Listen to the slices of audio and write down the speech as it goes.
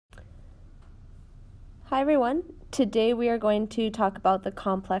Hi everyone. Today we are going to talk about the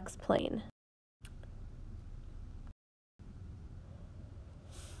complex plane.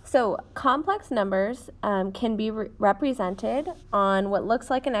 So complex numbers can be represented on what looks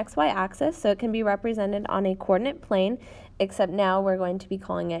like an XY axis, so it can be represented on a coordinate plane, except now we're going to be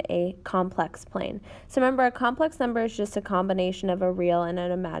calling it a complex plane. So remember, a complex number is just a combination of a real and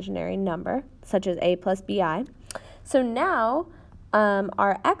an imaginary number, such as a plus bi. So now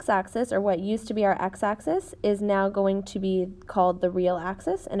our x-axis, or what used to be our x-axis, is now going to be called the real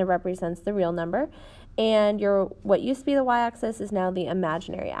axis, and it represents the real number. And what used to be the y-axis is now the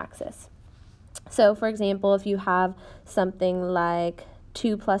imaginary axis. So for example, if you have something like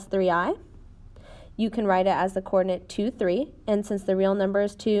 2 plus 3i, you can write it as the coordinate 2, 3. And since the real number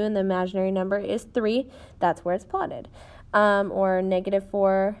is 2 and the imaginary number is 3, that's where it's plotted. Or negative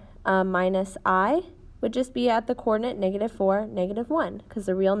 4 minus I would just be at the coordinate negative 4, negative 1, because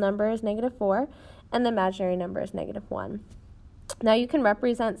the real number is negative 4 and the imaginary number is negative 1. Now you can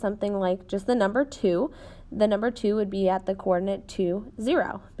represent something like just the number 2. The number 2 would be at the coordinate 2,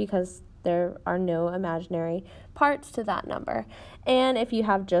 0, because there are no imaginary parts to that number. And if you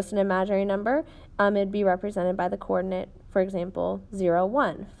have just an imaginary number, it'd be represented by the coordinate, for example, 0,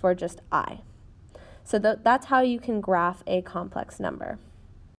 1 for just I. So that's how you can graph a complex number.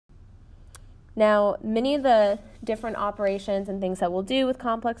 Now, many of the different operations and things that we'll do with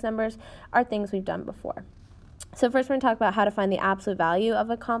complex numbers are things we've done before. So first we're going to talk about how to find the absolute value of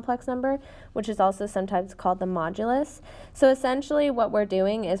a complex number, which is also sometimes called the modulus. So essentially what we're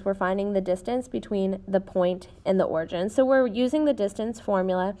doing is we're finding the distance between the point and the origin. So we're using the distance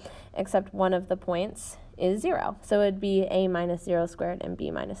formula, except one of the points is 0. So it would be a minus 0 squared and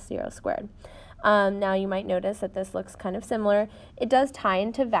b minus 0 squared. Now you might notice that this looks kind of similar. It does tie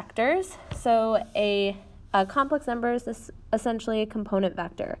into vectors. So a complex number is essentially a component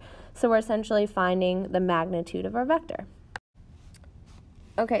vector. So we're essentially finding the magnitude of our vector.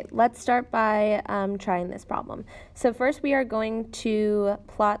 Okay, let's start by trying this problem. So first we are going to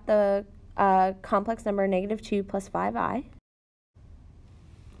plot the complex number negative 2 plus 5i.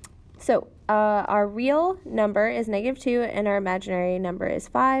 So our real number is negative 2 and our imaginary number is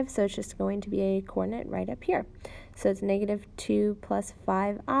 5, so it's just going to be a coordinate right up here. So it's negative 2 plus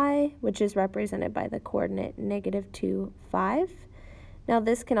 5i, which is represented by the coordinate negative 2, 5. Now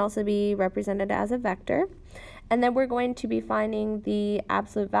this can also be represented as a vector. And then we're going to be finding the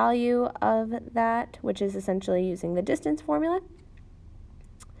absolute value of that, which is essentially using the distance formula.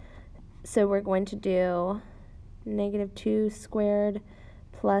 So we're going to do negative 2 squared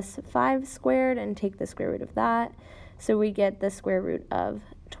plus 5 squared and take the square root of that. So we get the square root of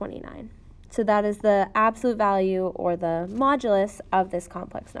 29. So that is the absolute value, or the modulus, of this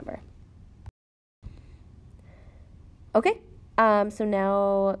complex number. Okay, so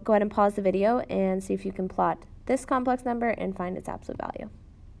now go ahead and pause the video and see if you can plot this complex number and find its absolute value.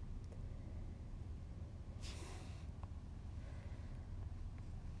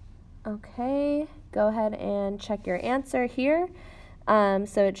 Okay, go ahead and check your answer here.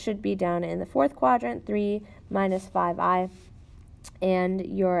 So it should be down in the fourth quadrant, 3 minus 5i, and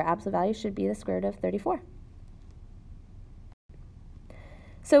your absolute value should be the square root of 34.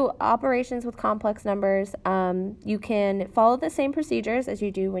 So operations with complex numbers, you can follow the same procedures as you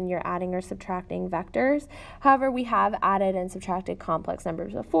do when you're adding or subtracting vectors. However, we have added and subtracted complex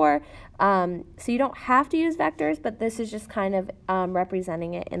numbers before, so you don't have to use vectors, but this is just kind of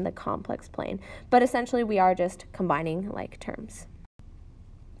representing it in the complex plane. But essentially, we are just combining like terms.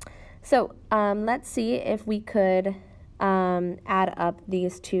 So let's see if we could add up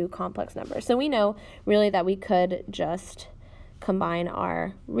these two complex numbers. So we know really that we could just combine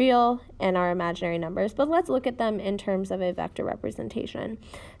our real and our imaginary numbers, but let's look at them in terms of a vector representation.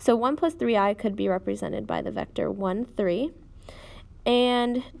 So 1 plus 3i could be represented by the vector 1, 3,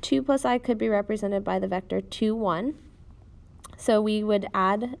 and 2 plus I could be represented by the vector 2, 1. So we would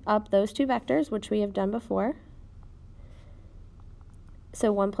add up those two vectors, which we have done before.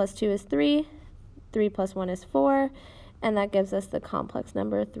 So 1 plus 2 is 3, 3 plus 1 is 4, and that gives us the complex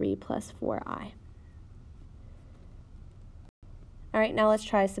number 3 plus 4i. All right, now let's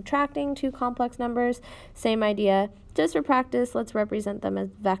try subtracting two complex numbers. Same idea. Just for practice, let's represent them as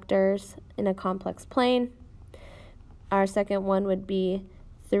vectors in a complex plane. Our second one would be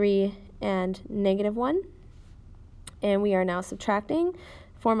 3 and negative 1. And we are now subtracting.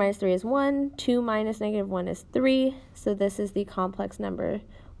 4 minus 3 is 1. 2 minus negative 1 is 3. So this is the complex number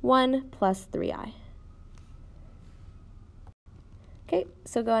 1 plus 3i. Okay,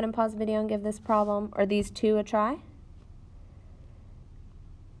 so go ahead and pause the video and give this problem, or these two, a try.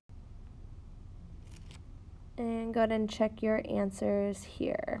 And go ahead and check your answers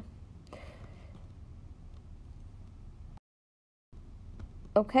here.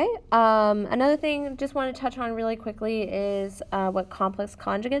 Okay, another thing just want to touch on really quickly is what complex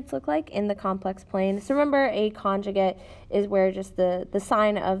conjugates look like in the complex plane. So remember, a conjugate is where just the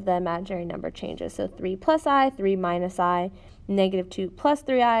sign of the imaginary number changes. So 3 plus I, 3 minus I, negative 2 plus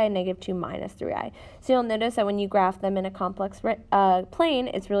 3i, and negative 2 minus 3i. So you'll notice that when you graph them in a complex plane,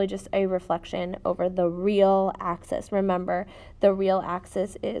 it's really just a reflection over the real axis. Remember, the real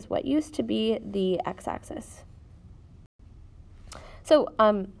axis is what used to be the x-axis. So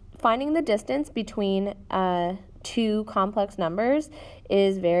finding the distance between two complex numbers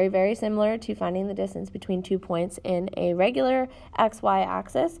is very, very similar to finding the distance between 2 points in a regular xy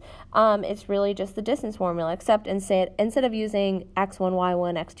axis. It's really just the distance formula, except instead of using x1,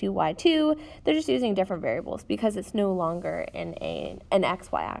 y1, x2, y2, they're just using different variables because it's no longer in an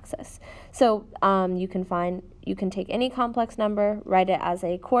xy axis. So you can take any complex number, write it as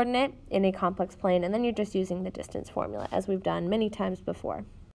a coordinate in a complex plane, and then you're just using the distance formula, as we've done many times before.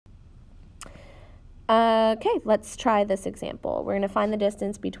 Okay, let's try this example. We're going to find the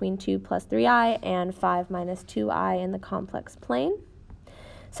distance between 2 plus 3i and 5 minus 2i in the complex plane.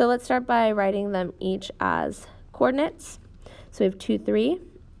 So let's start by writing them each as coordinates. So we have 2, 3,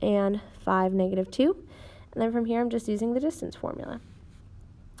 and 5, negative 2. And then from here, I'm just using the distance formula.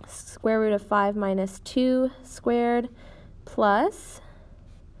 Square root of 5 minus 2 squared plus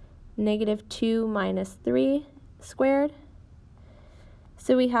negative 2 minus 3 squared.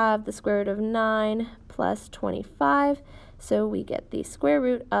 So we have the square root of 9 plus 25, so we get the square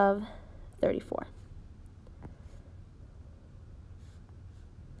root of 34.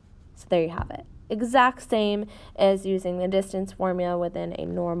 So there you have it. Exact same as using the distance formula within a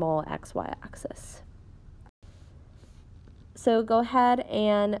normal xy axis. So go ahead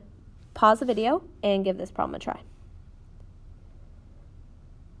and pause the video and give this problem a try.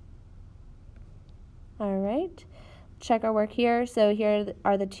 All right. Check our work here. So here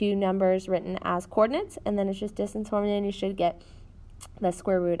are the two numbers written as coordinates, and then it's just distance formula, and you should get the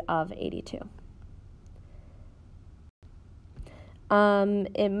square root of 82.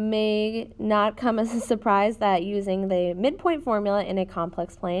 It may not come as a surprise that using the midpoint formula in a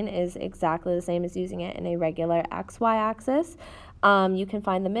complex plane is exactly the same as using it in a regular xy axis. You can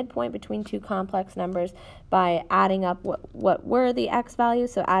find the midpoint between two complex numbers by adding up what were the x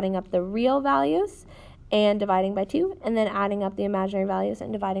values, so adding up the real values and dividing by 2, and then adding up the imaginary values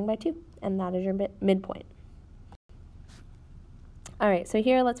and dividing by 2, and that is your midpoint. All right, so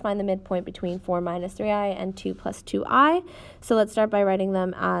here let's find the midpoint between 4 minus 3i and 2 plus 2i. So let's start by writing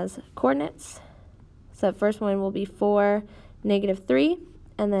them as coordinates. So the first one will be 4, negative 3,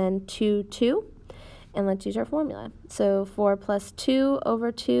 and then 2, 2. And let's use our formula. So 4 plus 2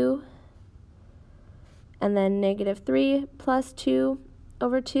 over 2, and then negative 3 plus 2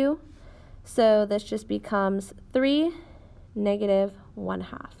 over 2. So this just becomes 3, negative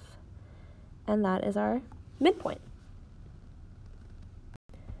 1/2. And that is our midpoint.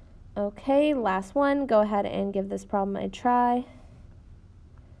 Okay, last one. Go ahead and give this problem a try.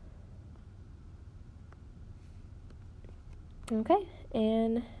 Okay,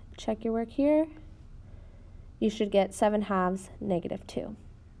 and check your work here. You should get 7/2, negative 2.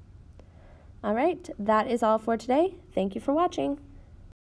 All right, that is all for today. Thank you for watching.